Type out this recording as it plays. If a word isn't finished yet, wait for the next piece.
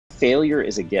failure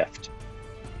is a gift.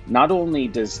 Not only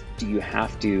do you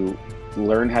have to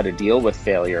learn how to deal with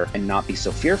failure and not be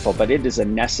so fearful, but it is a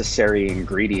necessary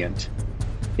ingredient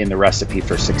in the recipe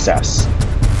for success.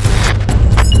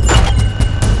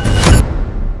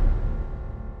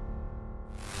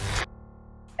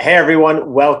 Hey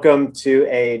everyone, welcome to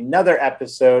another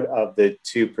episode of the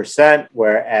 2%,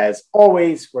 where as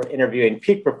always, we're interviewing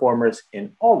peak performers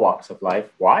in all walks of life.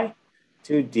 Why?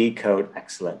 To decode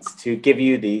excellence, to give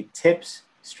you the tips,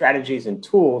 strategies, and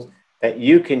tools that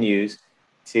you can use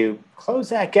to close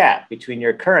that gap between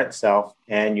your current self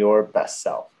and your best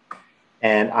self.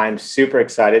 And I'm super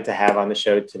excited to have on the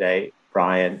show today,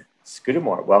 Brian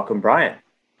Scudamore. Welcome, Brian.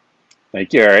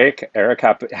 Thank you, Eric. Eric,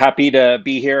 happy to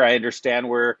be here. I understand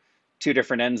we're two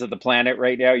different ends of the planet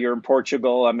right now. You're in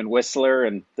Portugal, I'm in Whistler,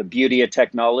 and the beauty of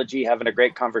technology, having a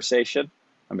great conversation.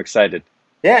 I'm excited.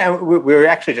 Yeah, and we were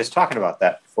actually just talking about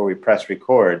that before we press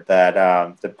record, that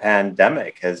the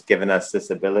pandemic has given us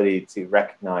this ability to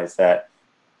recognize that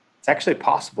it's actually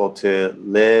possible to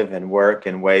live and work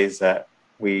in ways that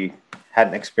we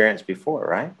hadn't experienced before,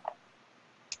 right?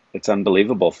 It's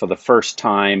unbelievable. For the first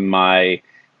time, my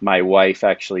wife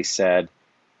actually said,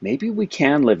 maybe we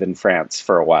can live in France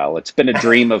for a while. It's been a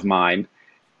dream of mine.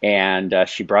 And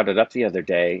she brought it up the other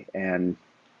day and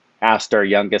asked our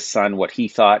youngest son what he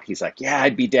thought. He's like, yeah,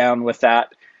 I'd be down with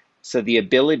that. So the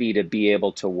ability to be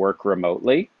able to work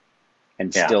remotely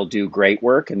and still do great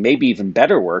work, and maybe even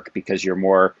better work because you're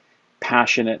more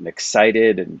passionate and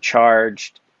excited and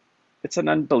charged. It's an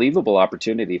unbelievable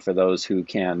opportunity for those who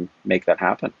can make that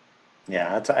happen.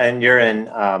 Yeah, and you're in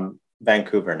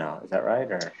Vancouver now, is that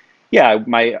right? Or yeah,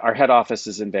 our head office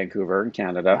is in Vancouver in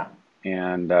Canada,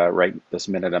 and right this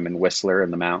minute I'm in Whistler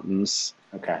in the mountains.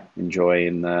 Okay,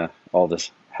 enjoying all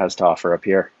this has to offer up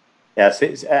here. Yeah,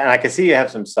 and I can see you have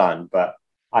some sun, but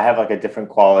I have like a different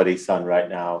quality sun right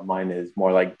now. Mine is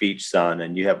more like beach sun,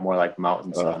 and you have more like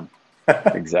mountain sun.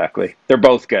 Exactly, they're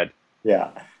both good. Yeah.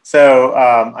 So,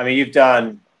 I mean, you've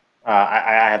done.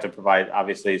 I have to provide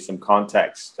obviously some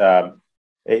context.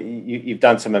 You've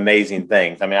done some amazing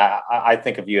things. I mean, I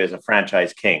think of you as a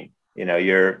franchise king. You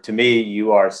know, to me,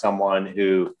 you are someone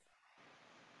who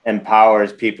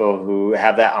empowers people who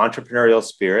have that entrepreneurial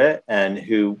spirit and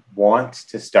who want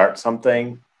to start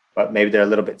something, but maybe they're a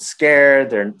little bit scared.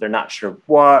 They're not sure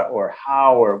what or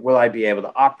how, or will I be able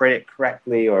to operate it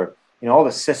correctly, or all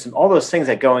the system, all those things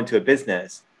that go into a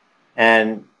business.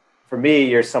 And for me,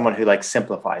 you're someone who like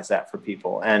simplifies that for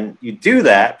people, and you do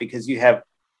that because you have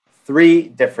 3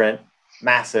 different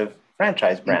massive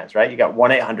franchise brands, right? You got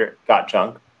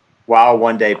 1-800-GOT-JUNK, Wow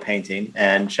One Day Painting,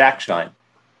 and Shack Shine.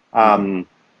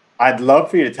 I'd love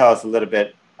for you to tell us a little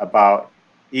bit about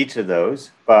each of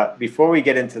those, but before we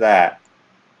get into that,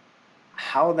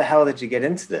 how the hell did you get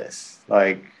into this?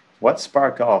 Like, what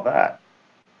sparked all that?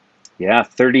 Yeah,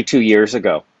 32 years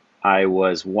ago, I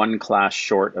was one class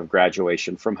short of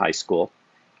graduation from high school.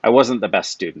 I wasn't the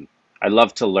best student. I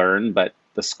loved to learn, but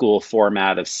the school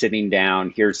format of sitting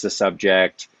down, here's the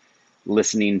subject,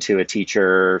 listening to a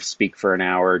teacher speak for an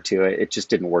hour or two, it just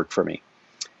didn't work for me.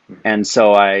 And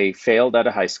so I failed out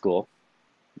of high school.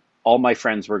 All my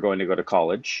friends were going to go to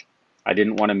college. I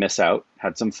didn't want to miss out,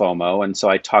 had some FOMO. And so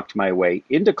I talked my way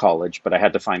into college, but I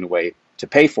had to find a way to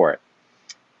pay for it.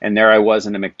 And there I was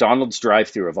in a McDonald's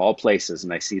drive-thru of all places.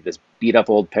 And I see this beat up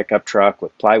old pickup truck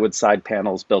with plywood side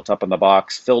panels built up on the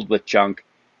box, filled with junk.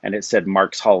 And it said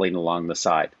Mark's Hauling along the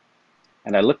side.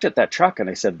 And I looked at that truck and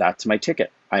I said, that's my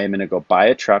ticket. I am going to go buy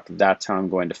a truck. That's how I'm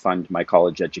going to fund my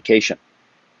college education.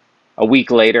 A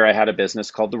week later, I had a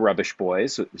business called the Rubbish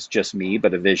Boys. It was just me,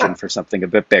 but a vision for something a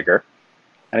bit bigger.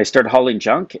 And I started hauling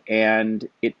junk, and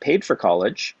it paid for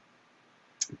college.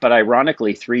 But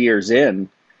ironically, 3 years in,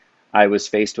 I was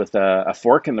faced with a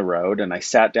fork in the road, and I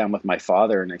sat down with my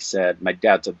father and I said, my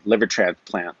dad's a liver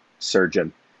transplant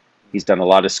surgeon. He's done a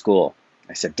lot of school.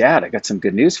 I said, Dad, I got some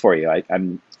good news for you.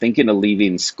 I'm thinking of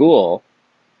leaving school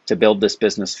to build this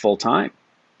business full time.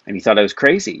 And he thought I was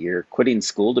crazy. You're quitting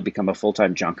school to become a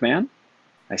full-time junk man?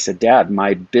 I said, Dad,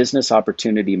 my business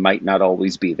opportunity might not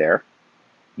always be there.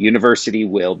 University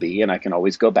will be, and I can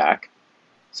always go back.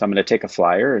 So I'm going to take a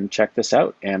flyer and check this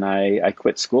out. And I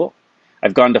quit school.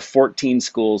 I've gone to 14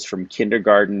 schools from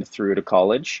kindergarten through to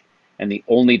college. And the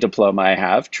only diploma I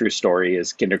have, true story,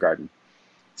 is kindergarten.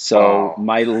 So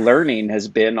my learning has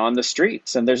been on the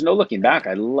streets, and there's no looking back.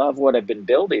 I love what I've been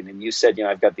building. And you said,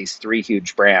 I've got these 3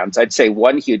 huge brands. I'd say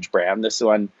one huge brand, this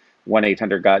one,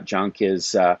 1-800-GOT-JUNK,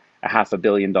 is a $500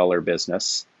 million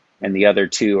business. And the other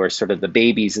 2 are sort of the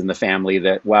babies in the family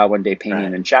that Wow One Day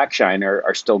Painting and Shack Shine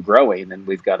are still growing. And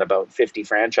we've got about 50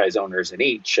 franchise owners in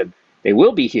each, and they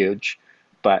will be huge.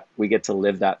 but we get to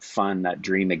live that fun, that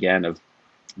dream again of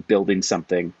building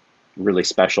something really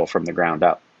special from the ground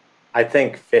up. I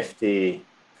think 50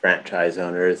 franchise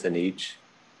owners in each,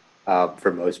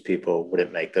 for most people,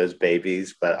 wouldn't make those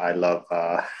babies, but I love,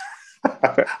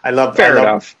 Fair, I love, I fair love,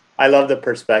 enough. I love the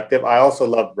perspective. I also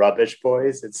love Rubbish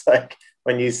Boys. It's like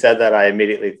when you said that, I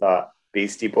immediately thought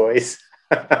Beastie Boys,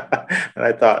 and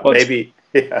I thought Well, maybe,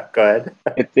 yeah. Go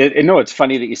ahead. no, it's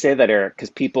funny that you say that, Eric, because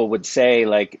people would say,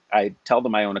 like, I tell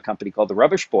them I own a company called the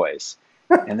Rubbish Boys,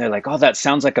 and they're like, "Oh, that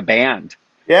sounds like a band."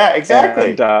 Yeah, And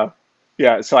exactly.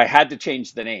 yeah, so I had to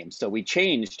change the name. So we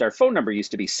changed. Our phone number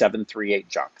used to be 738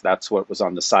 Junk. That's what was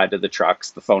on the side of the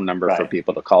trucks, the phone number for Right.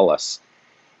 people to call us.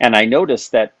 And I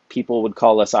noticed that people would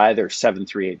call us either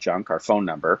 738 Junk, our phone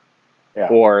number, Yeah.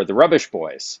 or the Rubbish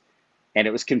Boys, and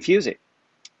it was confusing.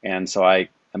 And so I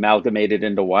amalgamated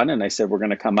into one, and I said, we're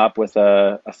going to come up with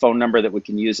a phone number that we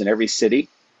can use in every city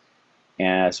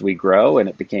as we grow. And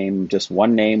it became just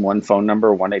one name, one phone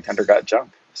number,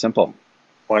 1-800-GOT-JUNK. Simple.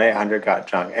 1-800 got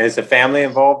junk. And is the family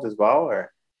involved as well,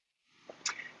 or?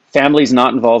 Family's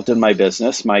not involved in my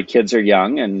business. My kids are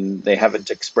young and they haven't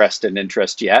expressed an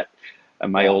interest yet.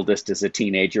 My Yeah. oldest is a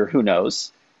teenager, who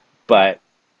knows? Yeah. But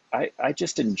I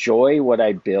just enjoy what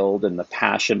I build and the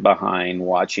passion behind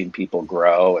watching people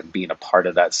grow and being a part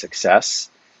of that success.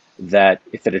 That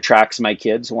if it attracts my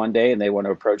kids one day and they want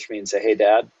to approach me and say, "Hey,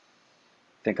 Dad,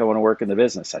 I think I want to work in the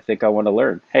business. I think I want to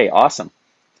learn." Hey, awesome.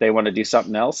 If they want to do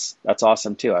something else, that's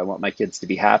awesome too. I want my kids to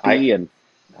be I, happy and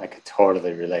I could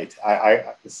totally relate.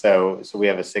 So we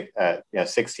have a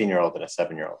 16-year-old and a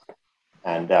 7-year-old,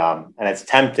 and it's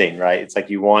tempting, right? It's like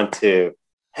you want to,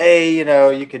 hey,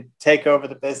 you could take over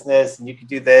the business and you could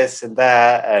do this and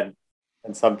that,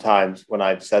 and sometimes when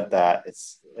I've said that,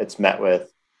 it's met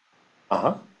with,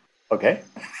 uh-huh, okay,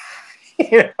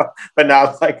 but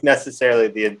not like necessarily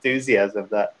the enthusiasm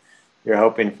that you're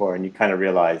hoping for, and you kind of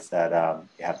realize that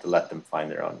you have to let them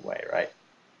find their own way, right?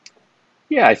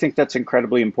 yeah, I think that's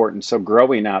incredibly important. So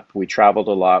growing up, we traveled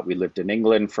a lot. We lived in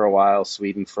England for a while,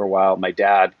 Sweden for a while. My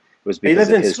dad, it was Oh, you because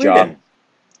lived of in his job. Sweden.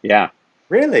 Yeah,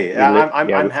 Really? we lived. I'm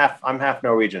Yeah, I'm half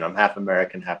Norwegian. I'm half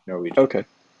American, half Norwegian. okay,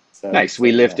 So nice. so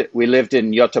yeah. We lived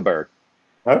in Göteborg,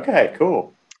 Okay,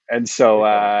 cool. and so Cool.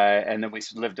 and then we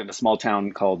lived in a small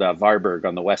town called Varberg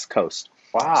on the west coast.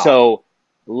 Wow. So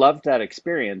loved that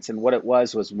experience. And what it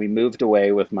was we moved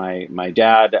away with my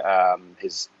dad.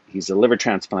 He's a liver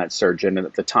transplant surgeon, and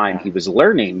at the time Yeah. he was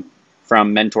learning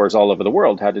from mentors all over the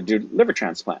world how to do liver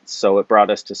transplants. So it brought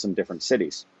us to some different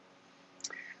cities.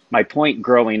 My point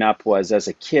growing up was, as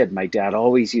a kid, my dad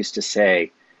always used to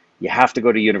say, "You have to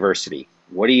go to university.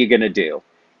 What are you going to do?"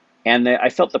 And I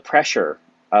felt the pressure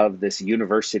of this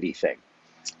university thing.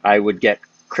 I would get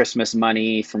Christmas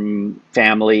money from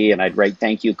family and I'd write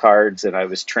thank you cards, and I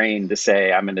was trained to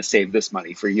say, "I'm going to save this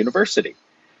money for university."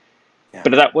 Yeah.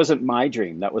 But that wasn't my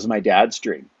dream. That was my dad's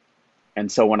dream.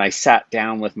 And so when I sat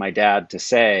down with my dad to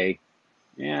say,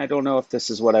 "Yeah, I don't know if this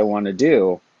is what I want to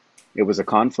do," it was a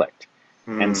conflict.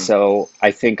 And Hmm. so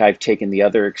I think I've taken the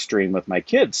other extreme with my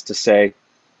kids to say,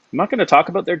 I'm not going to talk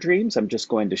about their dreams. I'm just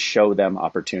going to show them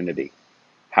opportunity.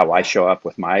 How I Yeah. show up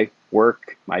with my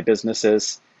work, my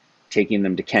businesses, taking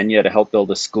them to Kenya to help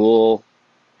build a school,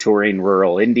 touring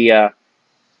rural India,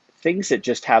 things that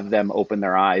just have them open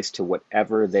their eyes to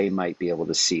whatever they might be able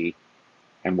to see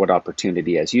and what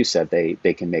opportunity, as you said,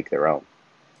 they can make their own.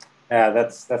 Yeah,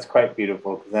 that's quite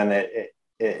beautiful, because then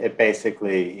it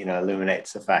basically,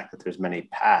 illuminates the fact that there's many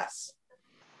paths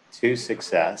to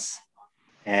success.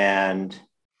 And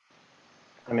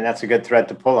I mean, that's a good thread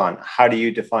to pull on. How do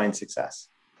you define success?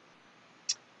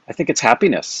 I think it's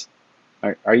happiness.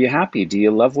 Are you happy? Do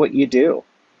you love what you do?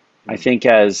 I Hmm. think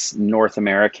as North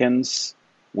Americans,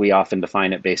 we often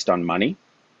define it based on money.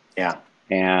 Yeah.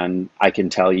 And I can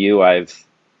tell you, I've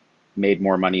made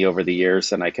more money over the years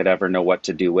than I could ever know what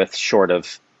to do with, short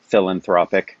of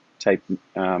philanthropic type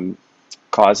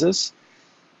causes.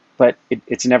 But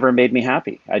it's never made me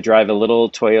happy. I drive a little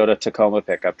Toyota Tacoma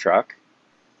pickup truck.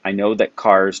 I know that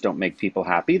cars don't make people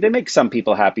happy. They make some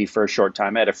people happy for a short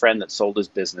time. I had a friend that sold his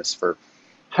business for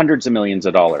hundreds of millions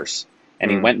of dollars, and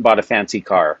he Hmm. went and bought a fancy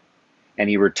car, and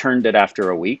he returned it after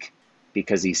a week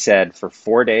because he said, for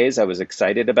 4 days I was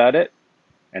excited about it,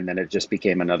 and then it just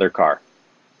became another car.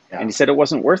 And Yeah. he said it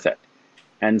wasn't worth it.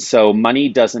 And so money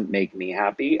doesn't make me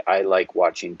happy. I like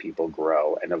watching people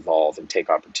grow and evolve and take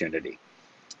opportunity.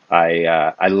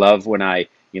 I love when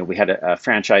we had a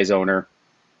franchise owner,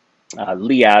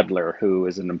 Lee Adler, who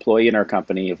is an employee in our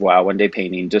company of Wow One Day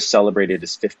Painting, just celebrated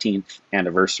his 15th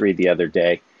anniversary the other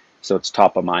day. So it's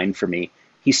top of mind for me.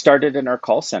 He started in our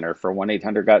call center for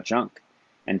 1-800-GOT-JUNK.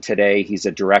 And today he's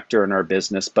a director in our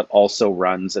business, but also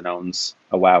runs and owns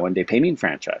a Wow and Day painting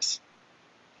franchise.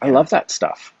 I Yeah. love that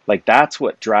stuff. Like that's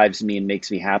what drives me and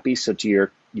makes me happy. So to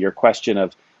your question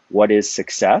of what is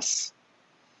success,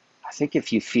 I think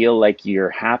if you feel like you're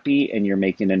happy and you're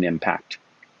making an impact,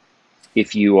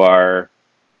 if you are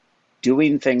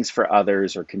doing things for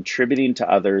others or contributing to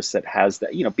others that has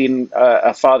that, being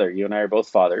a father, you and I are both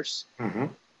fathers. Mm-hmm.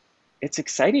 It's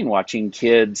exciting watching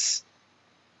kids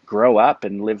grow up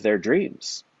and live their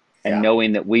dreams and Yeah.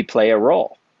 knowing that we play a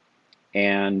role.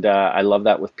 And I love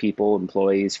that with people,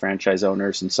 employees, franchise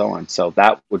owners, and so on. So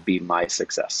that would be my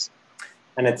success.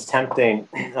 And it's tempting,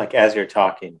 like as you're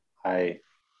talking,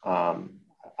 um,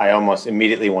 I almost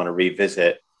immediately want to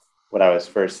revisit what I was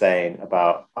first saying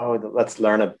about, let's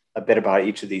learn a bit about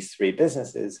each of these three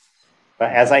businesses.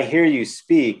 But as I hear you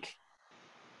speak,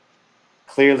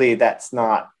 clearly that's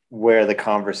not where the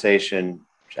conversation,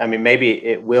 I mean, maybe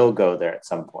it will go there at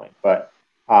some point, but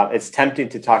it's tempting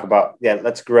to talk about,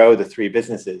 let's grow the three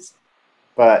businesses,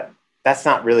 but that's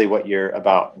not really what you're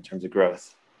about in terms of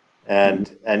growth. And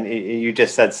you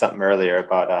just said something earlier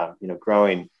about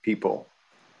growing people.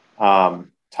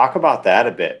 Talk about that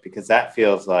a bit, because that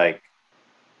feels like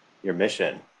your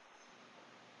mission.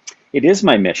 It is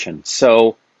my mission.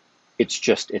 So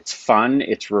it's fun,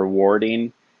 it's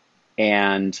rewarding,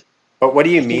 and But what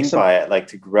do you I think mean by it? Like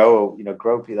to grow,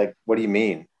 grow people, like, what do you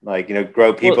mean? Like,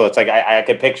 grow well, people. It's like, I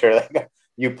could picture like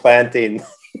you planting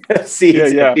yeah,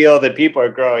 seeds in a yeah, field that people are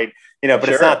growing, but it's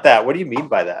sure. not that. What do you mean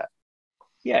by that?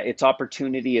 Yeah, it's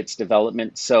opportunity, it's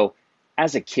development. So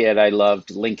as a kid, I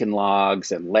loved Lincoln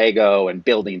Logs and Lego and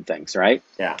building things, right?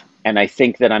 Yeah. And I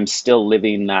think that I'm still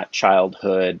living that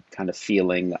childhood kind of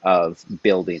feeling of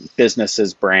building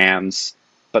businesses, brands,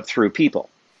 but through people.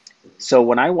 So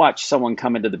when I watch someone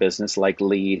come into the business like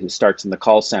Lee, who starts in the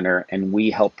call center, and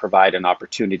we help provide an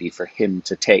opportunity for him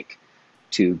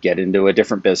to get into a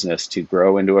different business, to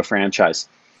grow into a franchise,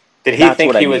 Did he that's think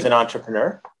what I he was mean. an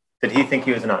entrepreneur? Did he think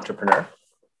he was an entrepreneur?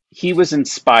 He was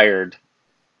inspired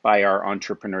by our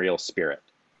entrepreneurial spirit.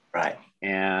 Right.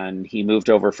 And he moved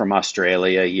over from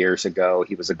Australia years ago.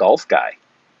 He was a golf guy.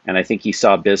 And I think he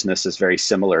saw business as very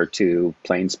similar to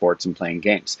playing sports and playing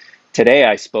games. Today,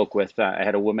 I spoke with, I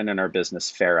had a woman in our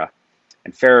business, Farah.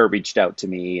 And Farah reached out to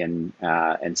me and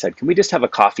said, "Can we just have a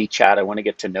coffee chat? I want to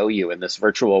get to know you in this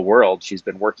virtual world." She's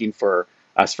been working for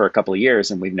us for a couple of years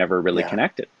and we've never really Yeah.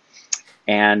 connected.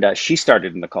 And she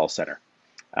started in the call center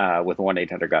with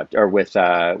 1-800 got or with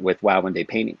Wow One Day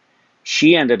Painting.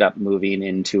 She ended up moving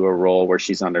into a role where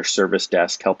she's on their service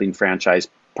desk, helping franchise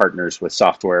partners with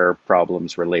software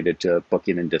problems related to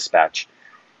booking and dispatch.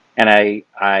 And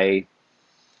I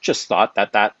just thought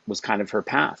that that was kind of her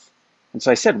path. And so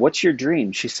I said, "What's your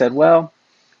dream?" She said, "Well,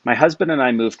 my husband and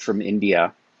I moved from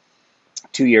India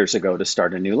 2 years ago to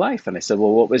start a new life." And I said,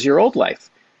 "Well, what was your old life?"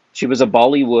 She was a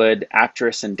Bollywood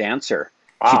actress and dancer.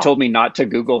 She Wow. told me not to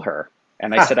Google her.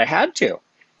 And I said, I had to.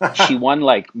 She won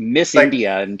like Miss Like,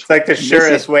 India and it's like the Miss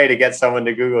surest way to get someone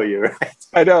to Google you,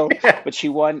 I know, right? but she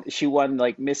won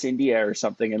like Miss India or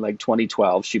something in like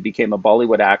 2012. She became a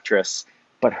Bollywood actress,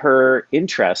 but her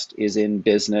interest is in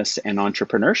business and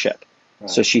entrepreneurship.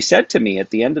 So Right. she said to me at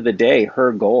the end of the day,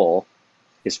 her goal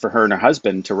is for her and her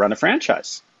husband to run a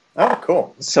franchise. Oh,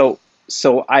 cool.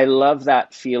 So I love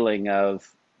that feeling of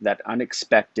that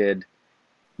unexpected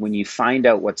when you find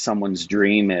out what someone's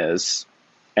dream is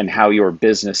and how your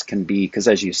business can be, because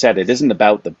as you said, it isn't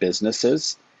about the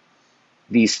businesses.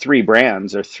 These three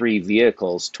brands are three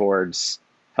vehicles towards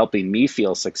helping me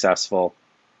feel successful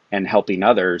and helping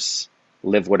others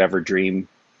live whatever dream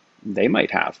they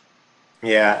might have.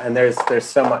 Yeah, and there's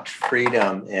so much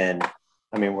freedom in.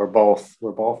 I mean, we're both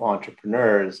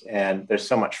entrepreneurs, and there's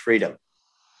so much freedom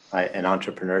in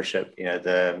entrepreneurship.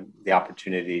 The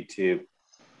opportunity to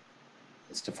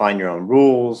is to find your own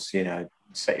rules.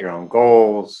 Set your own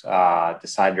goals,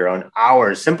 decide your own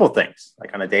hours, simple things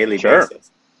like on a daily Sure. basis,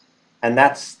 and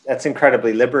that's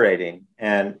incredibly liberating.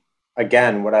 And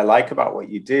again, what I like about what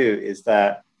you do is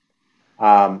that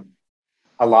um,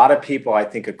 a lot of people, I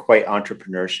think, equate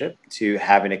entrepreneurship to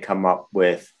having to come up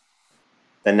with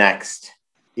the next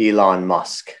Elon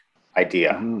Musk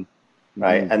idea, Mm-hmm.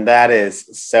 right? Mm-hmm. And that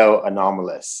is so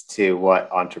anomalous to what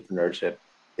entrepreneurship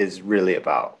is really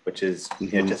about, which is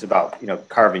Mm-hmm. just about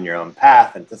carving your own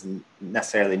path, and it doesn't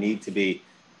necessarily need to be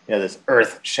this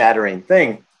earth-shattering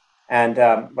thing. And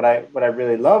what I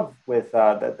really love with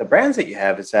the brands that you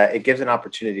have is that it gives an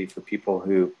opportunity for people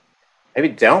who maybe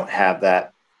don't have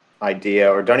that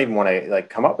idea or don't even want to like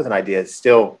come up with an idea,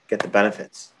 still get the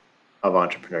benefits of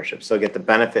entrepreneurship, still get the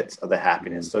benefits of the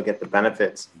happiness, still get the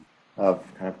benefits of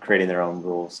kind of creating their own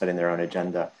rules, setting their own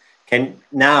agenda. Can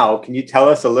you tell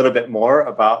us a little bit more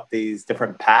about these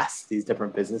different paths, these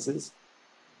different businesses?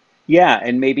 Yeah,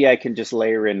 and maybe I can just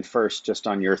layer in first, just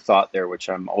on your thought there, which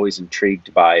I'm always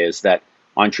intrigued by, is that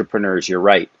entrepreneurs, you're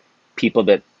right, people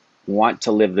that want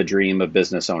to live the dream of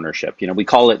business ownership. We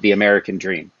call it the American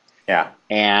dream. Yeah.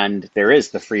 And there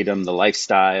is the freedom, the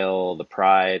lifestyle, the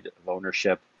pride of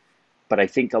ownership. But I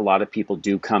think a lot of people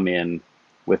do come in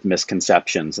with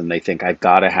misconceptions and they think, I've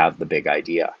got to have the big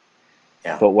idea.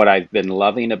 Yeah. But what I've been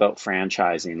loving about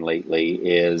franchising lately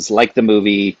is, like the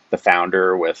movie The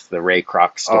Founder, with the Ray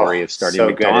Kroc story Oh, of starting so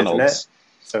good, isn't it? McDonald's.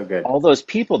 So good. All those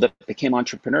people that became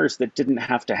entrepreneurs that didn't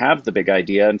have to have the big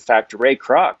idea. In fact, Ray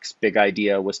Kroc's big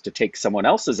idea was to take someone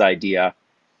else's idea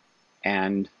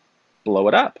and blow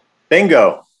it up.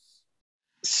 Bingo.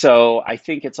 So I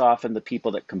think it's often the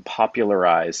people that can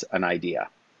popularize an idea.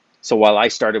 So while I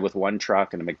started with one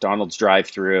truck and a McDonald's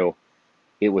drive-through,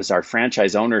 it was our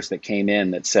franchise owners that came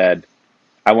in that said,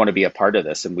 I want to be a part of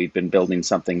this. And we've been building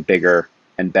something bigger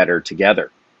and better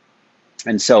together.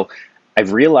 And so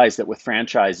I've realized that with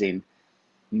franchising,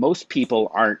 most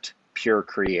people aren't pure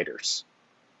creators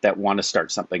that want to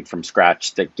start something from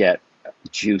scratch, that get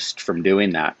juiced from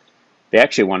doing that. They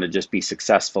actually want to just be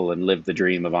successful and live the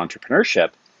dream of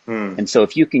entrepreneurship. And so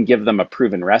if you can give them a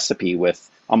proven recipe with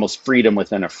almost freedom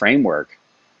within a framework,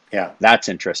 Yeah. that's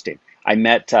interesting. I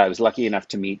was lucky enough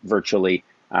to meet virtually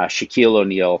Shaquille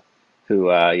O'Neal, who,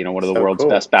 one of the So world's cool.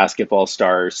 best basketball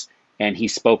stars. And he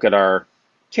spoke at our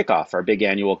kickoff, our big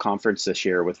annual conference this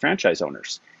year with franchise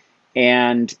owners.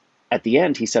 And at the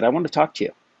end, he said, I want to talk to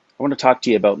you. I want to talk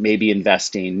to you about maybe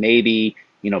investing, maybe,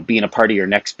 being a part of your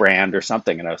next brand or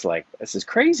something. And I was like, this is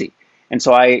crazy. And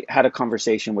so I had a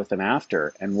conversation with him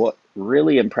after. And what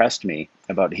really impressed me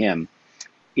about him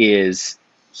is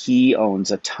he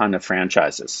owns a ton of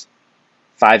franchises.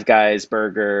 Five Guys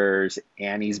Burgers,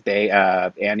 Annie's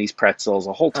Pretzels,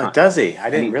 a whole Oh, ton. does he? I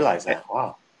And didn't realize that.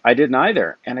 Wow. I didn't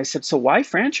either. And I said, so why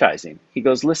franchising? He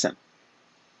goes, listen,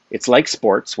 it's like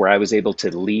sports where I was able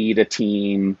to lead a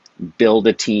team, build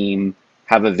a team,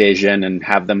 have a vision, and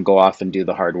have them go off and do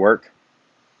the hard work.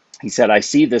 He said, I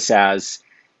see this as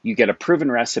you get a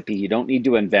proven recipe. You don't need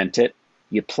to invent it.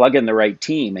 You plug in the right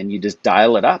team and you just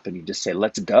dial it up and you just say,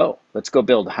 let's go. Let's go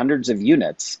build hundreds of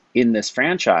units in this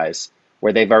franchise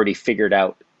where they've already figured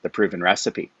out the proven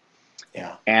recipe.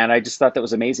 Yeah. And I just thought that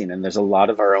was amazing. And there's a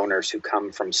lot of our owners who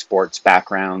come from sports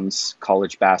backgrounds,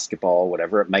 college basketball,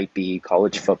 whatever it might be,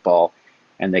 college football,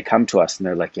 and they come to us and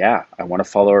they're like, yeah, I want to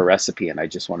follow a recipe and I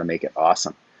just want to make it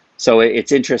awesome. So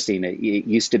it's interesting. It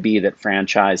used to be that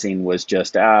franchising was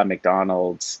just,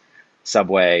 McDonald's,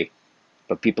 Subway,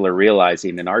 but people are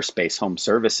realizing in our space, home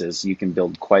services, you can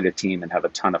build quite a team and have a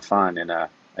ton of fun in a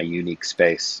unique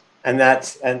space. And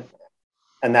that's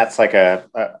like a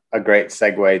great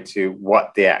segue to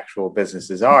what the actual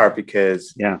businesses are,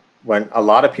 because Yeah. when a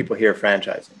lot of people hear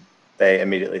franchising, they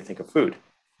immediately think of food,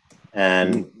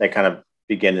 and they kind of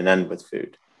begin and end with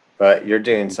food. But you're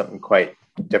doing something quite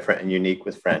different and unique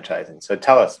with franchising. So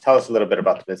tell us a little bit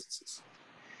about the businesses.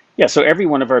 Yeah, so every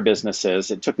one of our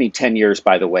businesses, it took me 10 years,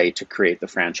 by the way, to create the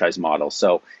franchise model.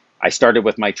 So I started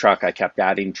with my truck. I kept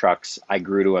adding trucks. I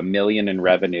grew to $1 million in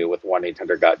revenue with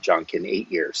 1-800-GOT-JUNK in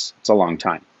 8 years. It's a long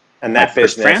time. And that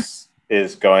business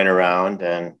is going around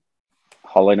and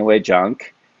hauling away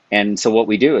junk. And so what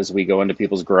we do is we go into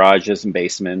people's garages and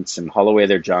basements and haul away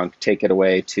their junk, take it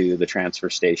away to the transfer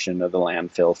station or the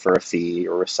landfill for a fee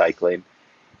or recycling.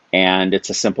 And it's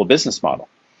a simple business model.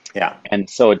 Yeah. And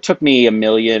so it took me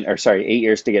 8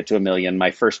 years to get to $1 million.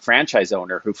 My first franchise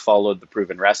owner who followed the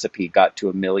proven recipe got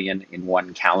to $1 million in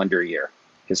one calendar year,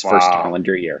 his first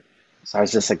calendar year. So I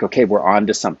was just like, okay, we're on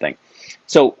to something.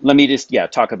 So let me just,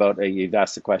 talk about, you've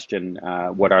asked the question,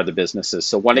 what are the businesses?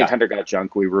 So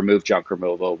 1-800-GOT-JUNK, we remove junk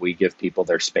removal. We give people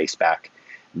their space back.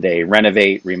 They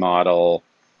renovate, remodel.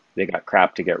 They got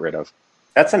crap to get rid of.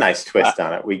 That's a nice twist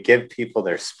on it. We give people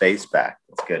their space back.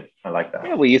 That's good. I like that.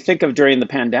 Yeah, well, you think of during the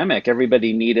pandemic,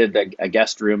 everybody needed a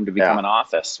guest room to become an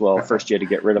office. Well, first you had to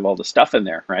get rid of all the stuff in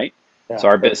there, right? Yeah, so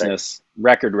our business,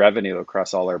 record revenue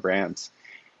across all our brands.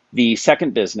 The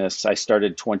second business I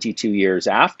started 22 years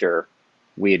after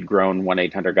we had grown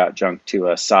 1-800-GOT-JUNK to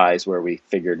a size where we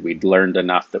figured we'd learned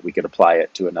enough that we could apply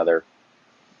it to another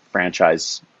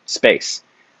franchise space.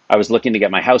 I was looking to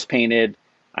get my house painted.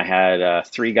 I had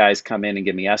 3 guys come in and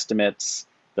give me estimates.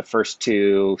 The first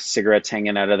 2, cigarettes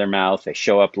hanging out of their mouth. They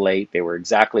show up late. They were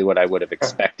exactly what I would have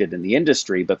expected in the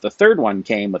industry. But the third one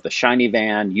came with a shiny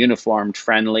van, uniformed,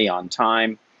 friendly, on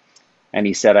time. And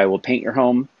he said, I will paint your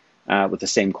home with the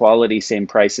same quality, same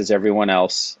price as everyone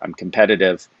else. I'm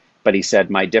competitive. But he said,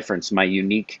 my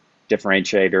unique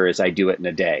differentiator is I do it in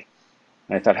a day.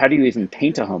 And I thought, how do you even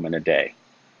paint a home in a day?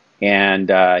 And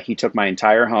he took my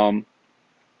entire home,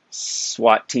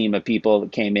 SWAT team of people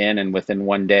that came in, and within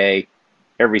one day,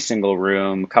 every single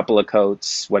room, a couple of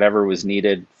coats, whatever was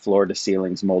needed, floor to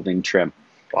ceilings, molding, trim.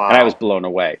 And I was Wow. blown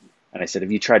away. And I said,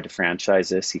 have you tried to franchise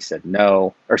this? He said,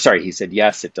 no. Or sorry, he said,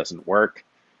 yes, it doesn't work.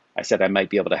 I said, I might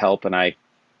be able to help. And I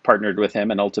partnered with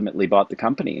him and ultimately bought the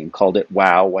company and called it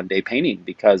Wow One Day Painting,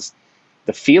 because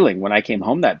the feeling when I came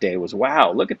home that day was,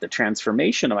 wow, look at the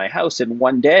transformation of my house in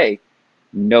one day,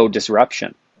 no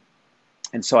disruption.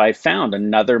 And so I found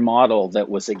another model that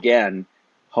was, again,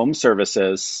 home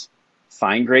services,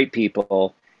 find great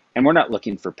people. And we're not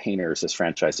looking for painters as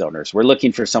franchise owners. We're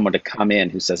looking for someone to come in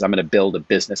who says, I'm going to build a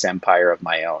business empire of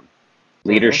my own. Hmm.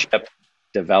 Leadership,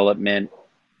 development,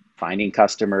 finding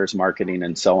customers, marketing,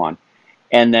 and so on.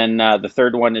 And then the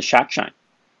third one is Shack Shine.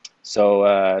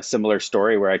 So similar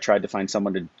story where I tried to find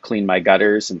someone to clean my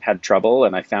gutters and had trouble,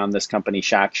 and I found this company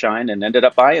Shack Shine and ended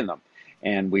up buying them.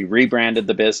 And we rebranded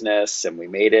the business and we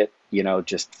made it,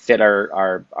 just fit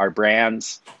our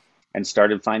brands, and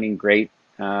started finding great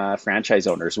franchise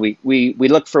owners. We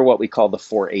look for what we call the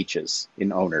 4 H's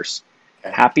in owners: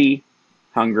 Okay. happy,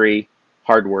 hungry,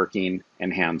 hardworking,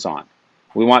 and hands-on.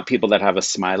 We want people that have a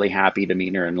smiley, happy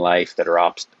demeanor in life, that are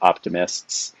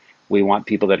optimists. We want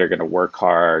people that are going to work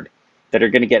hard, that are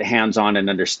going to get hands-on and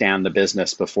understand the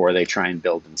business before they try and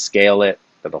build and scale it,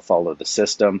 that'll follow the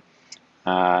system.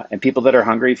 And people that are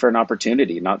hungry for an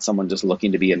opportunity, not someone just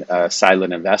looking to be a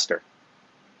silent investor.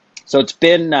 So it's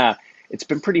been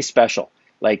pretty special.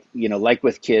 Like, like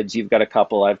with kids, you've got a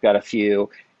couple, I've got a few,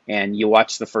 and you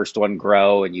watch the first one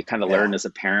grow and you kind of Yeah. learn as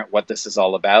a parent what this is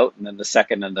all about. And then the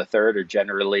second and the third are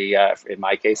generally, in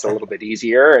my case, a little bit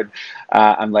easier. And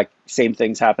I'm like, same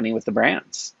things happening with the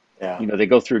brands. Yeah. They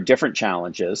go through different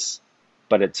challenges,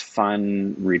 but it's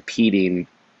fun repeating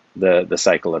the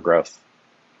cycle of growth.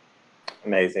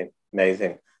 Amazing.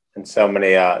 Amazing. And so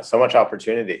many, so much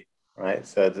opportunity, right?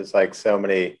 So there's like so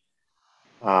many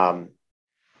um,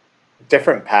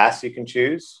 different paths you can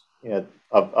choose,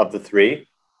 of the three,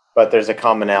 but there's a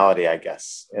commonality, I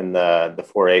guess, in the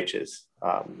 4 H's,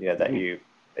 that Mhm.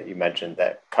 you mentioned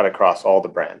that cut across all the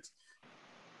brands.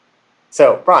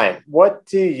 So, Brian, what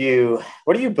do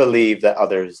you believe that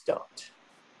others don't?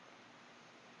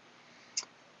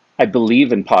 I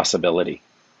believe in possibility.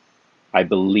 I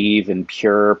believe in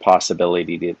pure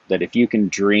possibility, that if you can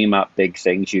dream up big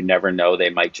things, you never know, they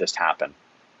might just happen.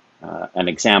 An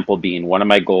example being one of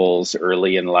my goals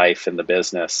early in life in the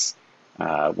business,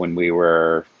 when we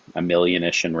were a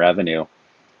million-ish in revenue,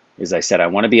 is I said, I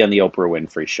want to be on the Oprah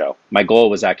Winfrey show. My goal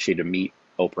was actually to meet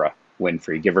Oprah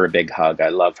Winfrey, give her a big hug. I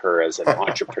love her as an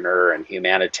entrepreneur and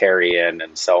humanitarian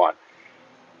and so on.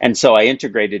 And so I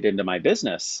integrated into my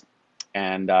business,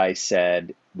 and I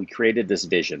said, we created this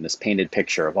vision, this painted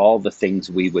picture of all the things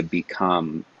we would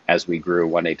become as we grew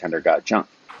 1-800 Got Junk.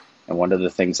 And one of the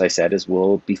things I said is,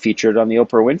 we'll be featured on the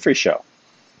Oprah Winfrey show.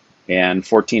 And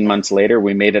 14 months Nice. later,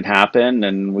 we made it happen,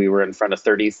 and we were in front of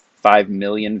 35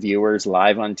 million viewers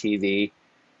live on TV.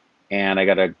 And I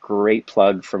got a great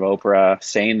plug from Oprah,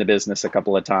 saying the business a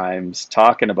couple of times,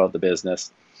 talking about the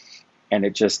business, and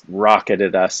it just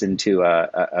rocketed us into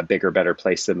a bigger, better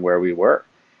place than where we were.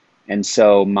 And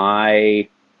so my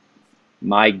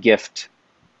gift,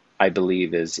 I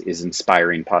believe, is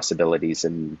inspiring possibilities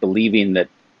and believing that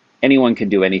anyone can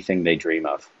do anything they dream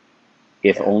of,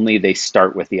 if Yeah. only they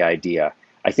start with the idea.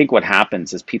 I think what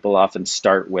happens is people often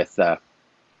start with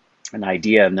an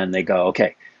idea, and then they go,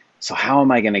 okay, so how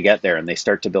am I going to get there? And they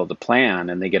start to build a plan,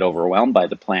 and they get overwhelmed by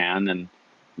the plan, and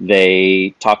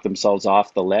they talk themselves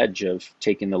off the ledge of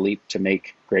taking the leap to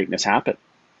make greatness happen.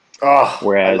 Oh, I love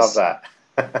Whereas, that.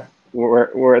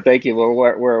 thank you.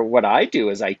 Where what I do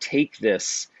is I take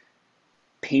this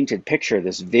painted picture,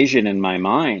 this vision in my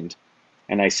mind,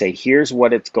 and I say, here's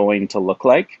what it's going to look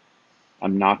like.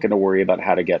 I'm not going to worry about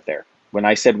how to get there. When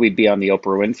I said we'd be on the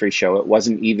Oprah Winfrey show, it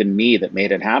wasn't even me that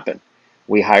made it happen.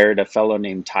 We hired a fellow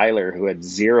named Tyler who had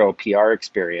zero PR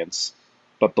experience,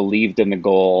 but believed in the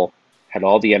goal, had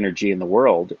all the energy in the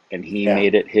world, and he Yeah.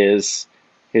 made it his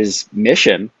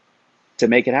mission to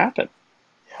make it happen.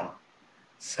 Yeah.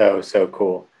 So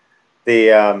cool.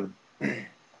 The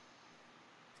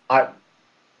I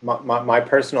my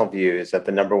personal view is that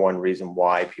the number one reason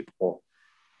why people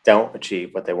don't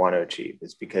achieve what they want to achieve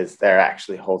is because they're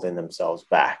actually holding themselves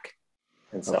back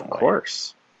in Of some way.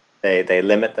 course. They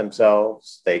limit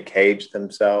themselves, they cage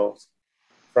themselves.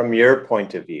 From your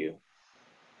point of view,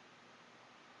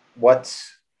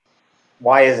 what's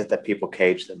why is it that people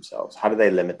cage themselves? How do they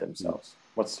limit themselves?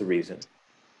 What's the reason?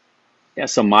 Yeah,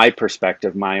 so my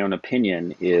perspective, my own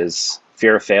opinion is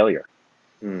fear of failure.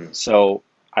 Mm. So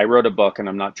I wrote a book, and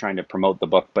I'm not trying to promote the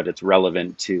book, but it's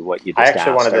relevant to what you I just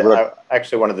actually asked. wanted I to. wrote. I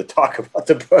actually wanted to talk about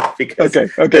the book because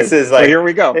Okay, okay. this is Well, like, here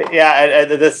we go. yeah,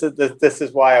 and this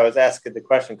is why I was asking the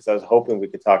question, because I was hoping we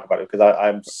could talk about it, because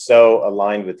I'm so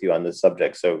aligned with you on this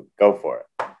subject. So go for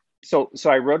it. So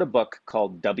I wrote a book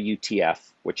called WTF,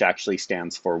 which actually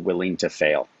stands for Willing to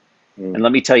Fail. And Mm.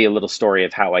 let me tell you a little story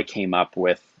of how I came up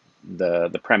with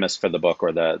the premise for the book,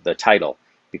 or the title,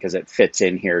 because it fits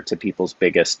in here to people's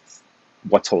biggest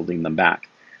what's holding them back.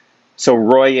 So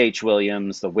Roy H.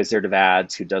 Williams, the Wizard of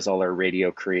Ads, who does all our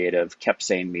radio creative, kept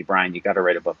saying to me, Brian, you got to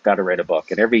write a book, got to write a book.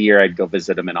 And every year I'd go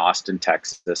visit him in Austin,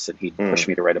 Texas, and he'd push Mm.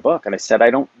 me to write a book. And I said, I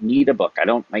don't need a book. I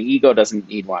don't. My ego doesn't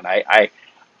need one.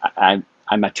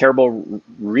 I'm a terrible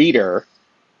reader.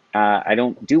 I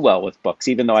don't do well with books,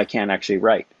 even though I can actually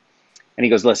write. And he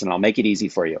goes, listen, I'll make it easy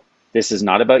for you. This is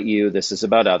not about you. This is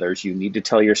about others. You need to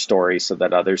tell your story so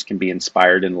that others can be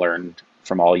inspired and learn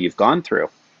from all you've gone through.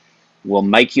 We'll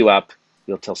mic you up.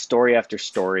 You'll tell story after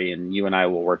story, and you and I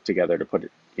will work together to put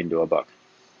it into a book.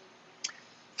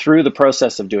 Through the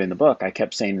process of doing the book, I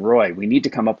kept saying, Roy, we need to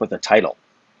come up with a title.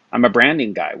 I'm a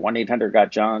branding guy.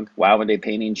 1-800-GOT-JUNK, Wow One Day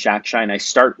Painting, Shack Shine. I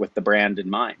start with the brand in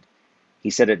mind. He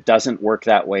said it doesn't work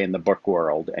that way in the book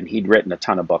world, and he'd written a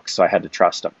ton of books, so I had to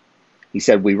trust him. He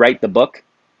said, we write the book,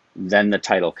 then the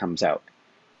title comes out.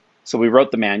 So we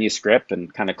wrote the manuscript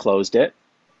and kind of closed it.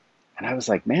 And I was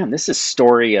like, man, this is a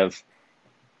story of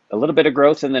a little bit of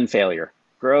growth and then failure,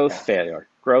 growth, Yeah. failure,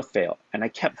 growth, fail. And I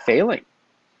kept failing.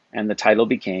 And the title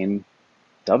became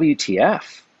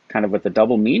WTF, kind of with a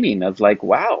double meaning of like,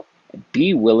 wow,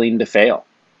 be willing to fail.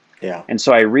 Yeah. And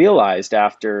so I realized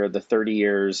after the 30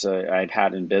 years I'd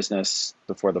had in business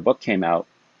before the book came out,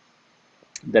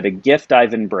 that a gift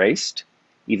I've embraced,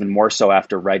 even more so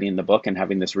after writing the book and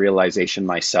having this realization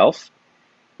myself,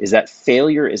 is that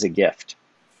failure is a gift.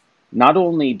 Not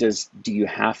only do you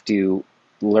have to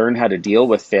learn how to deal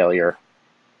with failure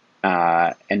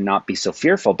and not be so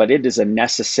fearful, but it is a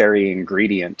necessary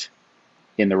ingredient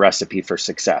in the recipe for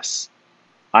success.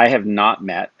 I have not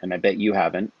met, and I bet you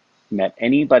haven't, met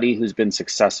anybody who's been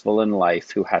successful in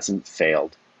life who hasn't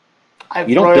failed. You I've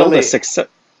don't build a royally, success.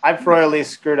 I've royally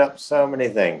screwed up so many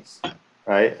things,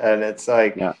 right? And it's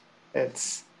like, Yeah.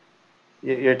 it's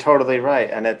you're totally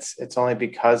right, and it's only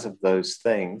because of those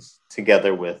things,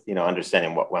 together with,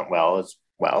 understanding what went well as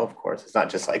well. Of course, it's not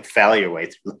just like fail your way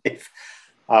through life.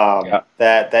 Yeah.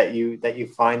 That you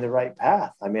find the right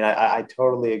path. I mean, I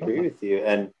totally agree with you.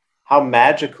 And how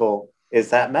magical is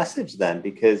that message then?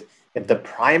 Because if the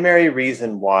primary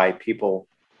reason why people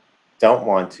don't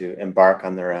want to embark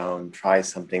on their own, try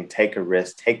something, take a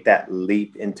risk, take that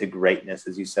leap into greatness,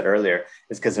 as you said earlier,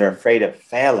 is because they're afraid of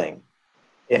failing.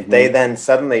 If they then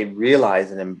suddenly realize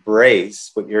and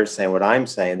embrace what you're saying, what I'm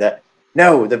saying, that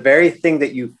no, the very thing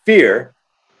that you fear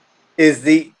is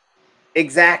the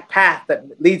exact path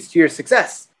that leads to your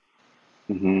success.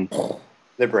 Mm-hmm.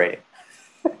 Liberating,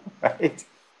 right?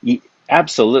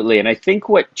 Absolutely. And I think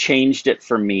what changed it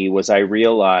for me was I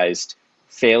realized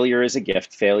failure is a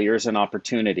gift, failure is an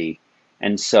opportunity.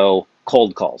 And so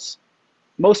cold calls.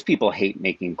 Most people hate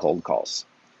making cold calls.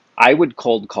 I would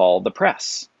cold call the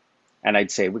press and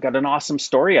I'd say, we got an awesome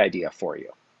story idea for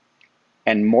you.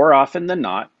 And more often than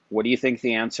not, what do you think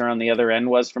the answer on the other end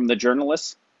was from the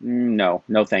journalist? No,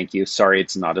 no, thank you. Sorry,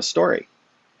 it's not a story.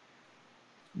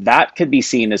 That could be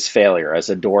seen as failure, as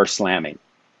a door slamming.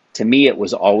 To me, it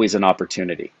was always an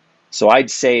opportunity. So I'd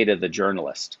say to the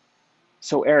journalist,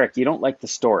 so Eric, you don't like the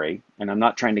story, and I'm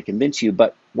not trying to convince you,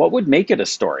 but what would make it a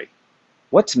story?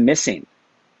 What's missing?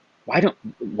 Why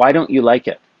don't you like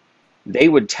it? They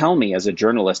would tell me as a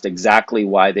journalist exactly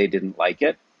why they didn't like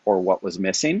it or what was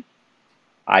missing.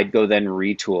 I'd go then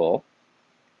retool,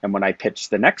 and when I pitched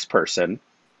the next person,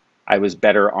 I was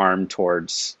better armed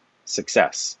towards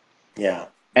success. Yeah,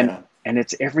 And yeah, and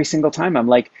it's every single time. I'm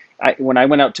like, when I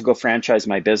went out to go franchise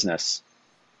my business,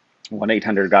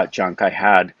 1-800-GOT-JUNK, I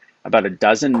had about a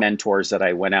dozen mentors that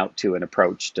I went out to and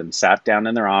approached and sat down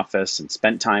in their office and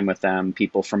spent time with them,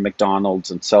 people from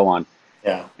McDonald's and so on.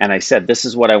 yeah. And I said, this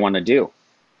is what I want to do.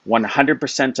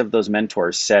 100% of those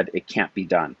mentors said it can't be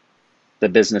done. The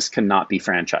business cannot be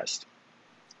franchised.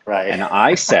 Right. And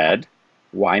I said,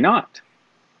 why not?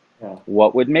 Yeah.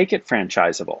 What would make it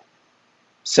franchisable?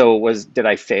 So did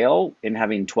I fail in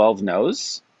having 12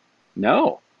 no's?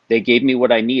 No. They gave me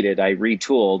what I needed. I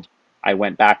retooled. I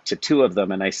went back to two of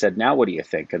them and I said, now what do you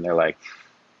think? And they're like,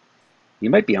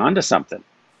 you might be onto something.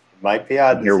 Might be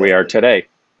And odd. here we are today.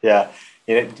 Yeah.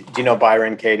 Do you know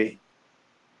Byron Katie?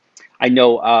 I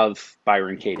know of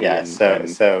Byron Katie. Yeah.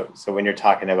 So when you're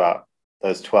talking about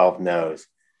those 12 no's,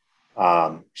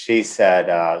 She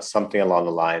said something along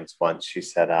the lines once. She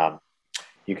said,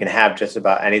 you can have just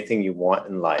about anything you want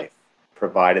in life,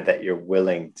 provided that you're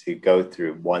willing to go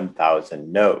through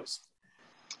 1,000 no's.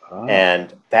 Oh,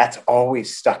 And that's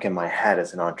always stuck in my head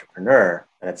as an entrepreneur.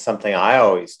 And it's something I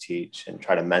always teach and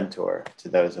try to mentor to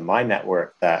those in my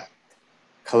network, that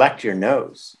collect your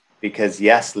no's, because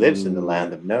yes lives in the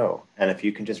land of no. And if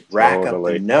you can just rack up the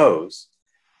totally. no's,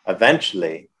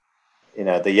 eventually,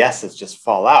 the yeses just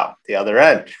fall out the other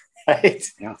end, right?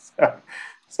 Yeah,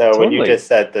 So when you totally. just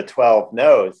said the 12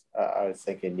 no's, I was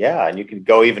thinking, yeah, and you can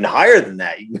go even higher than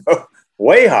that. You can go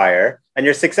way higher, and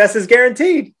your success is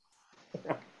guaranteed.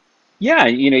 Yeah,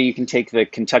 you can take the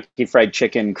Kentucky Fried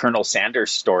Chicken Colonel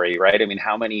Sanders story, right? I mean,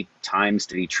 how many times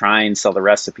did he try and sell the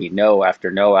recipe? No after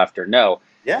no after no.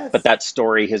 But Yes. that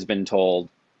story has been told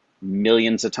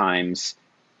millions of times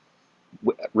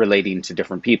relating to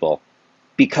different people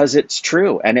because it's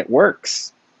true and it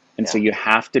works. And so Yeah. you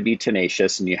have to be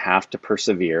tenacious and you have to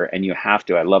persevere and you have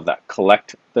to, I love that,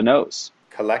 collect the no's.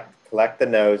 Collect the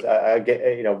no's. I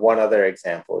get, one other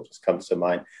example just comes to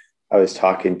mind. I was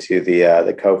talking to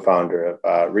the co-founder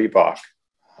of Reebok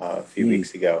a few Mm,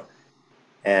 weeks ago,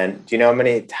 and do you know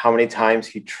how many times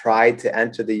he tried to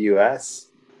enter the U.S.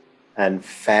 and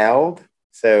failed?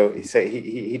 So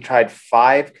he tried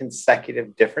 5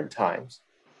 consecutive different times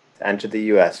to enter the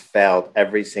U.S., failed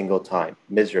every single time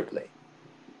miserably.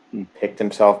 mm, Picked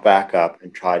himself back up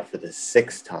and tried for the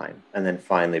sixth time, and then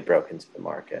finally broke into the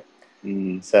market.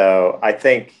 mm, So I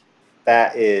think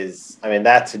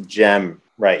that's a gem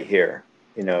right here.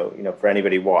 For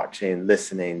anybody watching,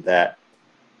 listening, that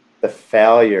the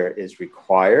failure is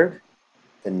required.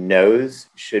 The no's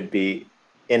should be,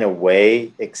 in a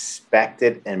way,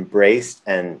 expected, embraced,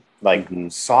 and like mm-hmm,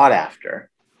 sought after,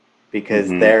 because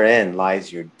mm-hmm, therein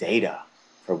lies your data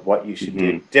for what you should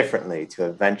do mm-hmm, differently to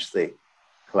eventually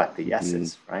collect the mm-hmm.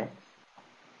 yeses, right?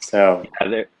 So,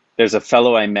 There's a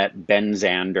fellow I met, Ben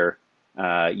Zander,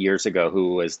 years ago,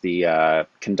 who was the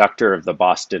conductor of the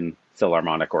Boston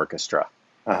Philharmonic Orchestra.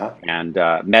 uh-huh. And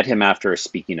met him after a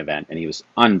speaking event, and he was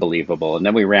unbelievable. And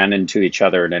then we ran into each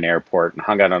other in an airport and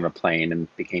hung out on a plane and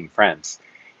became friends.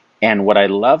 And what I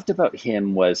loved about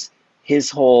him was his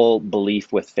whole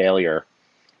belief with failure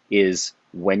is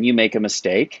when you make a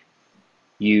mistake,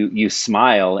 you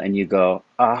smile and you go,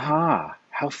 aha,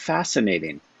 how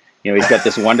fascinating. He's got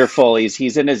this wonderful,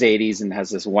 he's in his 80s and has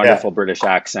this Yeah. wonderful British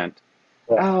accent.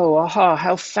 Yeah. Oh, aha,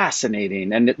 how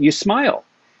fascinating. And you smile.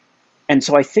 And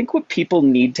so I think what people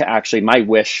need to actually, my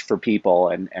wish for people,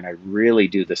 and I really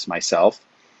do this myself,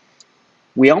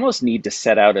 we almost need to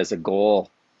set out as a goal,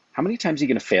 how many times are you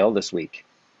going to fail this week?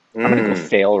 I'm going to go Mm.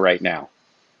 fail right now.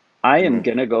 I am Mm.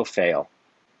 going to go fail.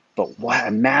 But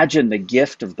imagine the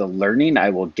gift of the learning I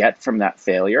will get from that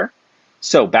failure.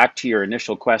 So back to your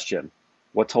initial question,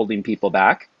 what's holding people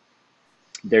back?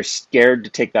 They're scared to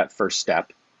take that first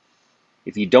step.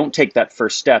 If you don't take that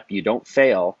first step, you don't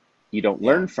fail, you don't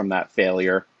Yeah. learn from that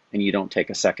failure, and you don't take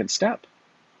a second step.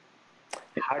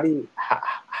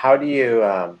 How do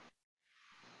you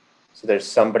so there's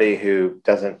somebody who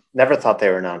doesn't never thought they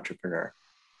were an entrepreneur.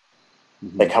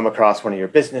 They Mhm. come across one of your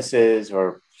businesses,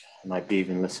 or might be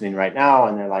even listening right now,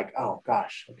 and they're like, oh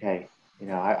gosh, okay,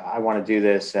 I want to do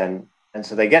this, and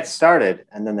so they get started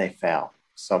and then they fail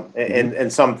some Mhm. in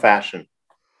some fashion.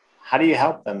 How do you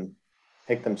help them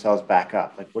pick themselves back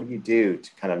up? Like, what do you do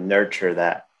to kind of nurture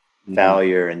that Mhm.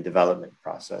 failure and development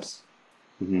process?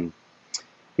 Mhm.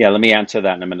 Yeah, let me answer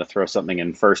that, and I'm going to throw something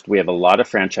in first. We have a lot of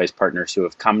franchise partners who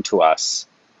have come to us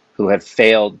who have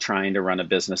failed trying to run a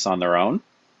business on their own,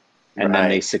 and then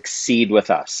they Right. succeed with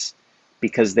us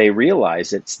because they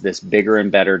realize it's this bigger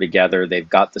and better together. They've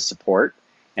got the support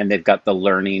and they've got the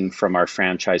learning from our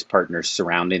franchise partners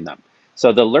surrounding them.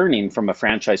 So the learning from a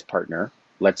franchise partner,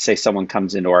 let's say someone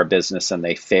comes into our business and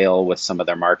they fail with some of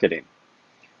their marketing.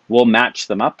 We'll match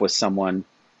them up with someone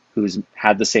who's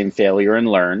had the same failure and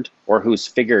learned, or who's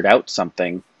figured out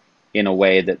something in a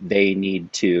way that they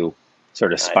need to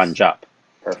sort of Nice. sponge up.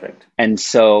 Perfect. And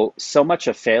so much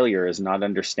of failure is not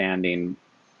understanding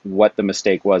what the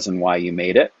mistake was and why you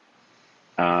made it,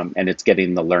 and it's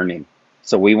getting the learning.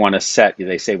 So we want to set,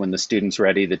 they say, when the student's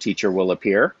ready, the teacher will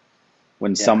appear.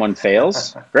 When Yeah. someone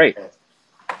fails, great.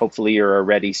 Hopefully you're a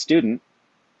ready student.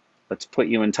 Let's put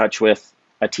you in touch with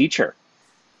a teacher.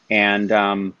 And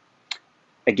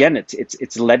again,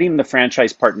 it's letting the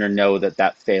franchise partner know that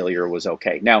that failure was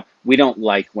okay. Now, we don't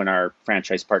like when our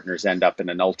franchise partners end up in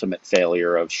an ultimate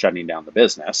failure of shutting down the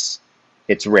business.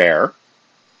 It's rare,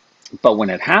 but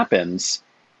when it happens,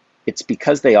 it's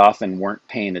because they often weren't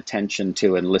paying attention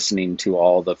to and listening to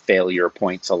all the failure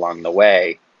points along the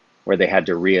way, where they had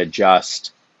to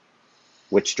readjust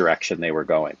which direction they were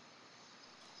going.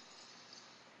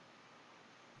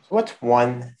 So what's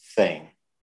one thing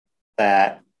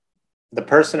that the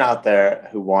person out there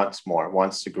who wants more,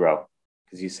 wants to grow,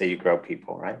 because you say you grow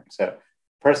people, right? So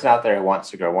person out there who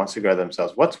wants to grow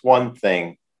themselves, what's one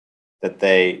thing that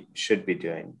they should be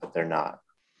doing, but they're not?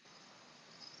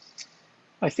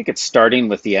 I think it's starting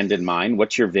with the end in mind.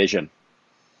 What's your vision?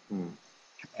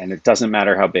 And it doesn't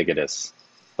matter how big it is.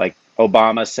 Like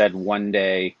Obama said one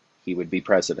day he would be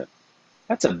president.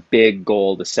 That's a big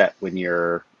goal to set when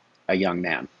you're a young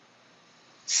man.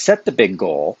 Set the big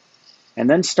goal and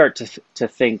then start to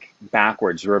think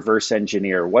backwards, reverse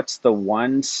engineer. What's the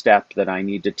one step that I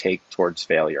need to take towards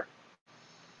failure?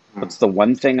 What's the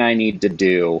one thing I need to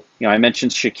do? You know, I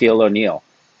mentioned Shaquille O'Neal.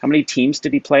 How many teams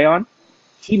did he play on?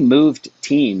 He moved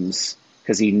teams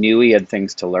because he knew he had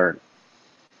things to learn.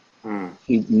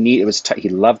 He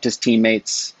loved his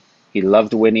teammates. He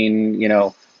loved winning. You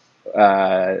know,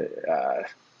 can't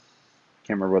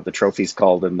remember what the trophy's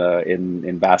called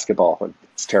in basketball.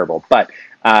 It's terrible, but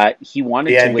he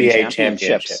wanted to win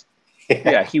championships.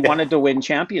 Yeah, he wanted to win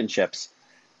championships,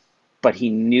 but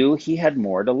he knew he had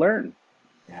more to learn.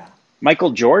 Yeah.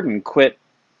 Michael Jordan quit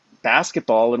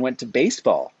basketball and went to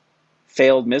baseball,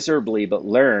 failed miserably, but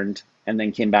learned, and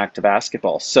then came back to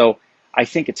basketball. So I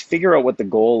think it's figure out what the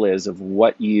goal is of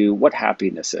what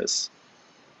happiness is.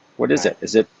 What is it?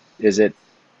 Is it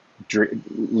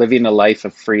living a life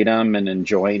of freedom and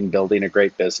enjoying building a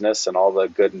great business and all the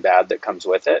good and bad that comes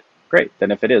with it? Great.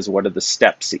 Then if it is, what are the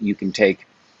steps that you can take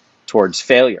towards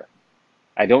failure?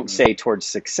 I don't say towards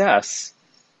success,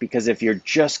 because if you're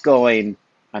just going,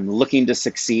 I'm looking to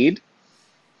succeed,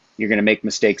 you're going to make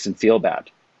mistakes and feel bad.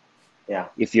 Yeah.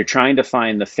 If you're trying to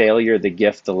find the failure, the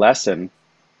gift, the lesson,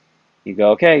 you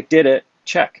go, okay, did it,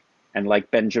 check. And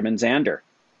like Benjamin Zander,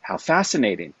 how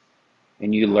fascinating.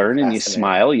 And you learn and you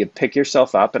smile, you pick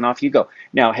yourself up and off you go.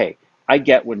 Now, hey, I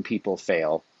get when people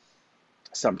fail.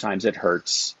 Sometimes it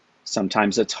hurts.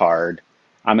 Sometimes it's hard.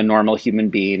 I'm a normal human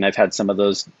being. I've had some of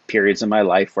those periods in my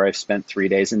life where I've spent 3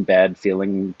 days in bed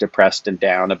feeling depressed and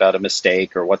down about a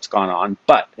mistake or what's gone on.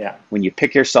 But when you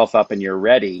pick yourself up and you're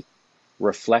ready,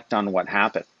 reflect on what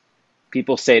happened.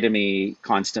 People say to me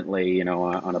constantly, you know,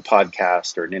 on a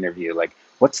podcast or an interview, like,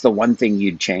 what's the one thing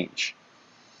you'd change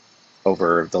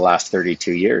over the last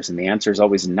 32 years? And the answer is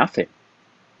always nothing.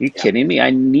 Are you kidding me?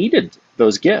 I needed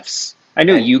those gifts. I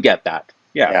knew you get that.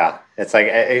 Yeah. It's like,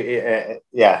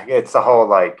 it's the whole,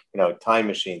 like, you know, time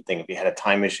machine thing. If you had a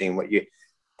time machine,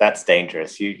 that's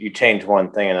dangerous. You change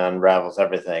one thing and it unravels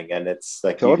everything. And it's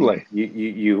like, totally,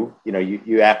 you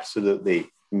absolutely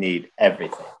need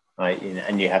everything, right?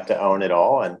 And you have to own it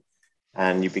all,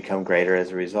 and you become greater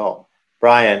as a result.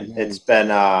 Brian, it's been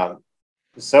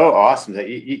so awesome that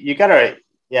you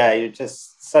have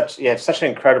such an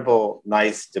incredible,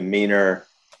 nice demeanor,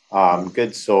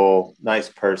 good soul, nice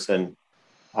person.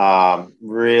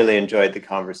 Really enjoyed the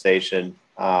conversation.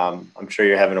 I'm sure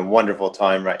you're having a wonderful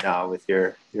time right now with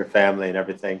your family and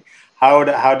everything. How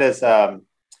does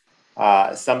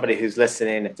somebody who's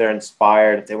listening, if they're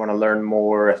inspired, if they want to learn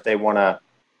more, if they want to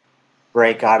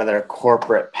break out of their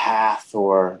corporate path,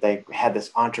 or they had this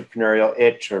entrepreneurial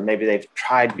itch, or maybe they've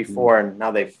tried before and now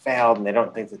they've failed and they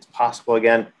don't think it's possible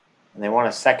again, and they want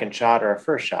a second shot or a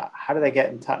first shot, how do they get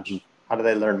in touch? How do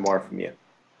they learn more from you?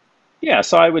 Yeah,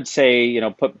 so I would say, you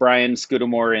know, put Brian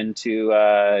Scudamore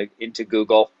into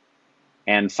Google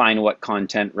and find what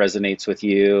content resonates with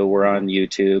you. We're on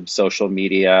YouTube, social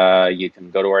media. You can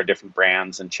go to our different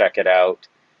brands and check it out.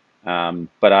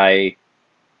 But I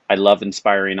love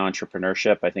inspiring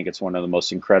entrepreneurship. I think it's one of the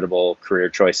most incredible career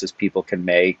choices people can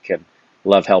make, and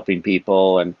love helping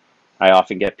people. And I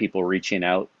often get people reaching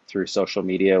out through social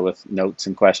media with notes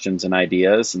and questions and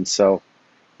ideas. And so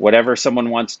whatever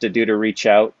someone wants to do to reach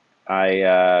out,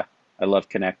 I love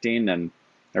connecting, and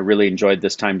I really enjoyed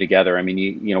this time together. I mean,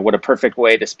 you know, what a perfect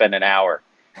way to spend an hour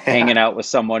hanging out with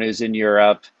someone who's in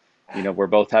Europe. You know, we're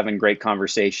both having great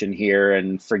conversation here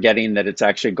and forgetting that it's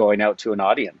actually going out to an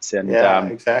audience. And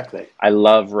exactly. I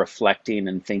love reflecting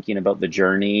and thinking about the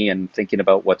journey and thinking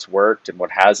about what's worked and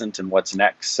what hasn't and what's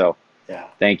next. So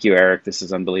thank you, Eric. This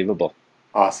is unbelievable.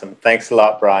 Awesome. Thanks a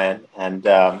lot, Brian. And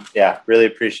really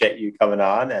appreciate you coming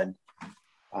on.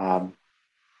 And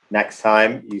next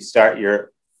time you start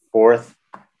your fourth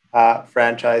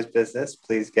franchise business,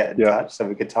 please get in touch so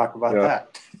we could talk about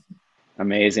that.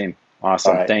 Amazing.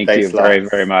 Awesome. Right. Thank Thanks you very,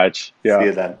 very much. See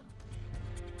you then.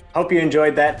 Hope you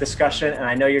enjoyed that discussion, and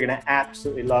I know you're going to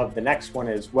absolutely love the next one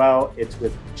as well. It's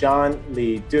with John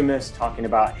Lee Dumas, talking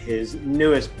about his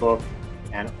newest book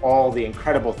and all the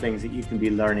incredible things that you can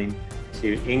be learning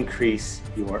to increase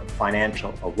your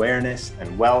financial awareness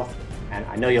and wealth And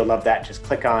I know you'll love that. Just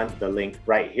click on the link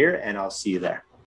right here and I'll see you there.